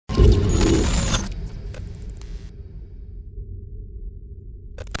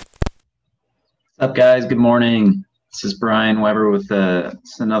What's up, guys? Good morning. This is Brian Weber with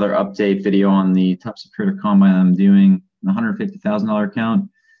another update video on the Topstep Trader Combine I'm doing, the $150,000 account.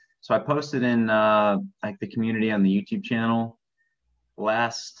 So I posted in like the community on the YouTube channel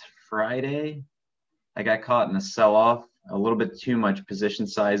last Friday. I got caught in a sell-off, a little bit too much position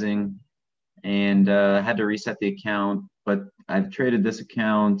sizing, and had to reset the account. But I've traded this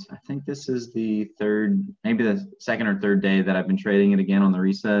account. I think this is the third, maybe the second or third day that I've been trading it again on the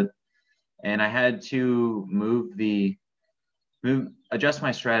reset. And I had to adjust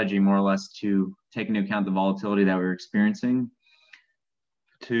my strategy more or less to take into account the volatility that we were experiencing,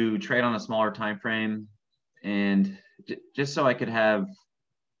 to trade on a smaller time frame, and just so I could have,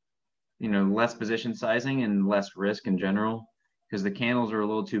 less position sizing and less risk in general, because the candles are a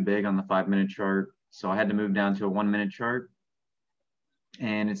little too big on the 5-minute chart. So I had to move down to a 1-minute chart,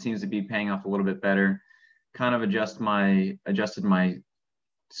 and it seems to be paying off a little bit better. Kind of adjusted my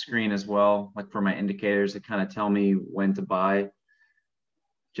screen as well, like for my indicators to kind of tell me when to buy,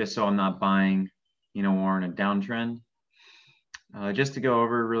 just so I'm not buying, when we're in a downtrend. Just to go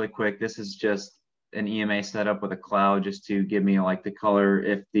over really quick, this is just an EMA setup with a cloud, just to give me like the color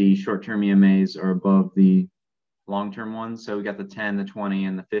if the short-term EMAs are above the long-term ones. So we got the 10, the 20,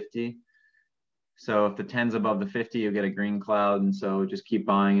 and the 50. So if the 10's above the 50, you'll get a green cloud, and so just keep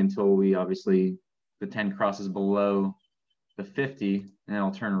buying until the 10 crosses below the 50, and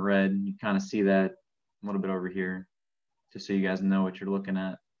it'll turn red. You kind of see that a little bit over here, just so you guys know what you're looking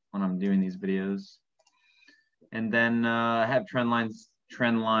at when I'm doing these videos. And then I have trend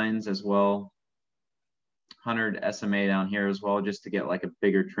lines as well, 100 SMA down here as well, just to get like a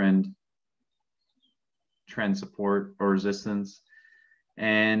bigger trend support or resistance.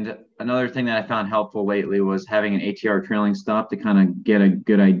 And another thing that I found helpful lately was having an ATR trailing stop to kind of get a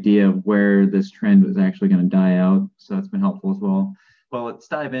good idea of where this trend was actually going to die out. So that's been helpful as well. Well, let's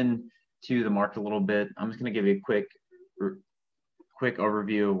dive into the market a little bit. I'm just going to give you a quick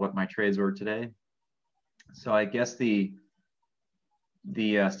overview of what my trades were today. So I guess the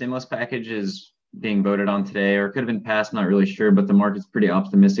stimulus package is being voted on today, or it could have been passed, not really sure, but the market's pretty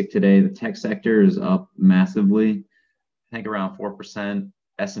optimistic today. The tech sector is up massively, I think around 4%.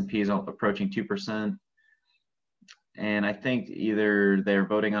 S&P is approaching 2%. And I think either they're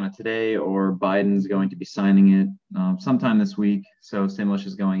voting on it today or Biden's going to be signing it sometime this week. So stimulus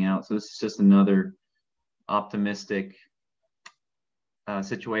is going out. So this is just another optimistic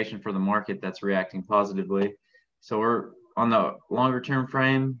situation for the market that's reacting positively. So we're on the longer term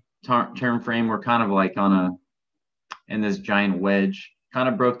frame. We're kind of like in this giant wedge. Kind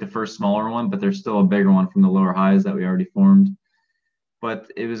of broke the first smaller one, but there's still a bigger one from the lower highs that we already formed.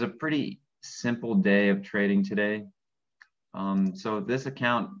 But it was a pretty simple day of trading today. So this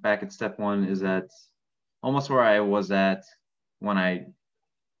account back at step one is at almost where I was at when I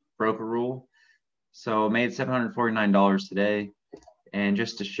broke a rule. So made $749 today. And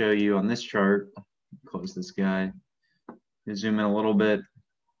just to show you on this chart, close this guy, zoom in a little bit.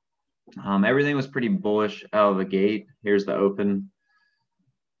 Everything was pretty bullish out of the gate. Here's the open.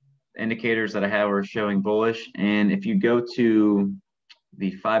 Indicators that I have are showing bullish, and if you go to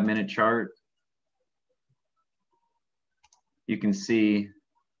the 5-minute chart, you can see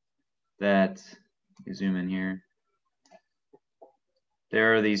that, you zoom in here,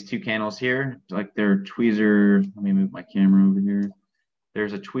 there are these two candles here, like they're tweezer. Let me move my camera over here.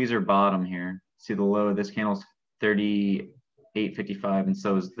 There's a tweezer bottom here. See the low of this candle's 38.55, and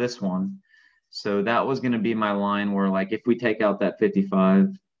so is this one. So that was going to be my line where, like, if we take out that 55,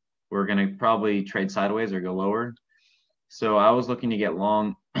 we're going to probably trade sideways or go lower. So I was looking to get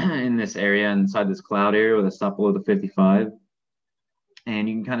long in this area, inside this cloud area with a stop below the 55. And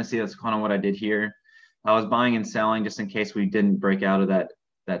you can kind of see that's kind of what I did here. I was buying and selling just in case we didn't break out of that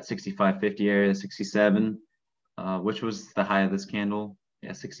 65.50 area, 67, which was the high of this candle.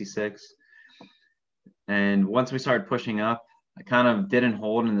 Yeah, 66. And once we started pushing up, I kind of didn't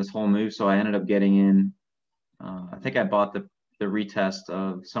hold in this whole move. So I ended up getting in. I think I bought the retest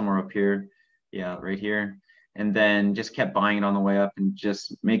of somewhere up here, yeah, right here, and then just kept buying it on the way up and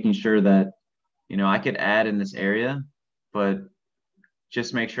just making sure that I could add in this area, but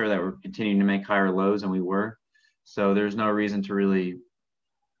just make sure that we're continuing to make higher lows, and we were. So there's no reason to really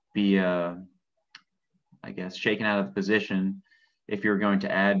be I guess shaken out of the position if you're going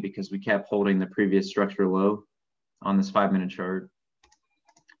to add, because we kept holding the previous structure low on this 5-minute chart.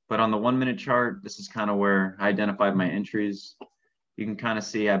 But on the 1-minute chart, this is kind of where I identified my entries. You can kind of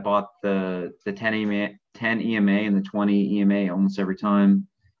see I bought the 10 EMA and the 20 EMA almost every time.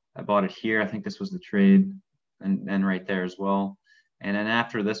 I bought it here. I think this was the trade, and right there as well. And then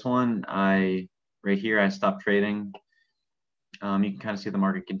after this one, right here, I stopped trading. You can kind of see the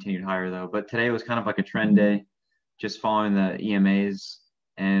market continued higher though. But today was kind of like a trend day, just following the EMAs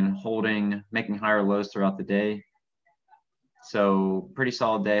and holding, making higher lows throughout the day. So pretty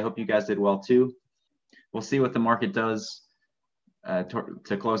solid day. Hope you guys did well too. We'll see what the market does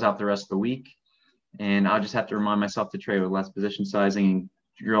to close out the rest of the week. And I'll just have to remind myself to trade with less position sizing and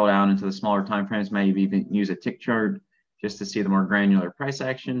drill down into the smaller time frames, maybe even use a tick chart just to see the more granular price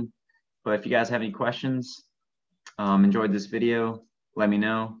action. But if you guys have any questions, enjoyed this video, let me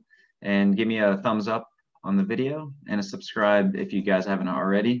know, and give me a thumbs up on the video and a subscribe if you guys haven't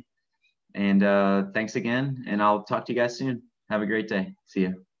already. And thanks again, and I'll talk to you guys soon. Have a great day. See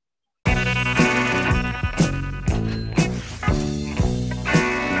ya.